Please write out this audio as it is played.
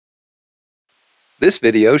This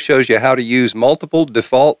video shows you how to use multiple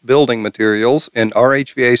default building materials in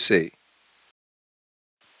RHVAC.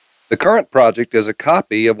 The current project is a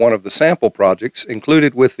copy of one of the sample projects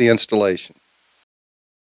included with the installation.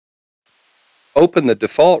 Open the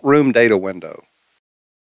default room data window.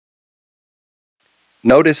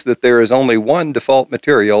 Notice that there is only one default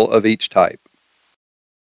material of each type.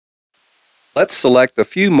 Let's select a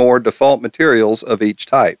few more default materials of each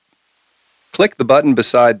type. Click the button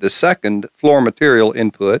beside the second floor material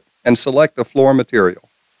input and select a floor material.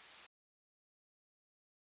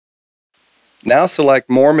 Now select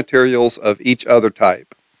more materials of each other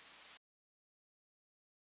type.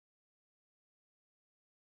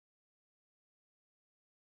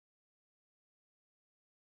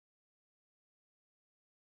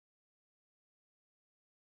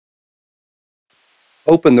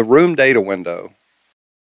 Open the room data window.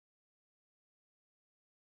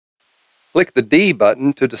 Click the D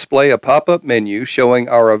button to display a pop-up menu showing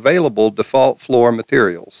our available default floor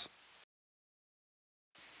materials.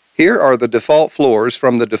 Here are the default floors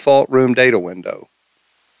from the default room data window.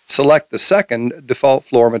 Select the second default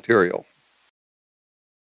floor material.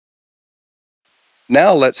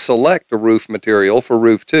 Now let's select a roof material for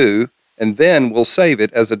roof 2 and then we'll save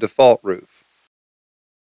it as a default roof.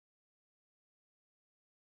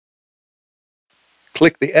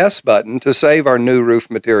 Click the S button to save our new roof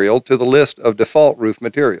material to the list of default roof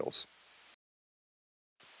materials.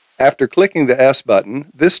 After clicking the S button,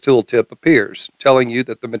 this tooltip appears, telling you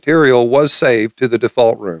that the material was saved to the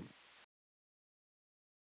default room.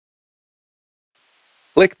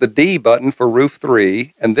 Click the D button for roof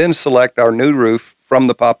 3 and then select our new roof from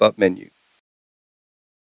the pop-up menu.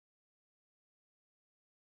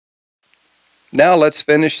 Now let's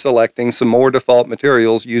finish selecting some more default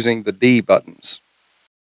materials using the D buttons.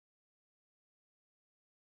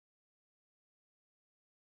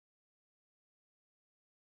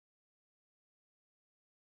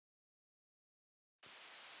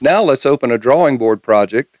 Now let's open a drawing board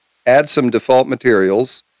project, add some default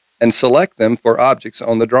materials, and select them for objects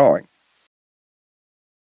on the drawing.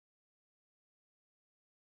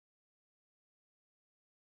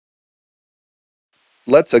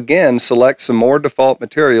 Let's again select some more default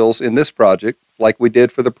materials in this project like we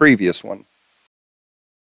did for the previous one.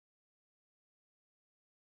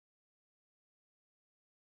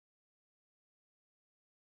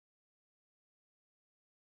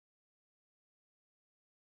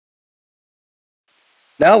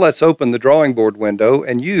 Now let's open the drawing board window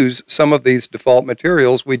and use some of these default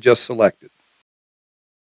materials we just selected.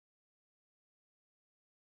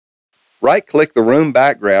 Right-click the room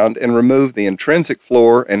background and remove the intrinsic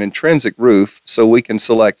floor and intrinsic roof so we can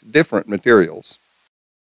select different materials.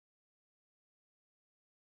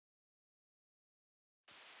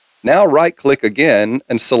 Now right-click again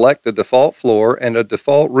and select a default floor and a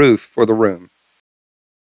default roof for the room.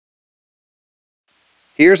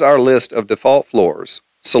 Here's our list of default floors.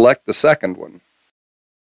 Select the second one.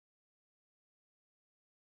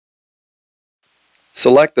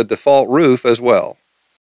 Select a default roof as well.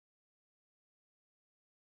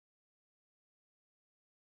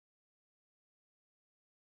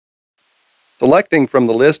 Selecting from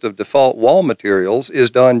the list of default wall materials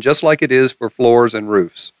is done just like it is for floors and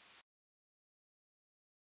roofs.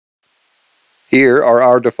 Here are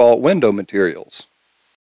our default window materials.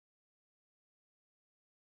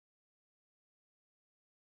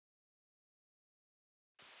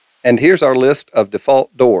 And here's our list of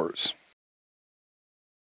default doors.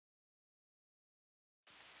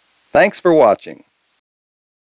 Thanks for watching.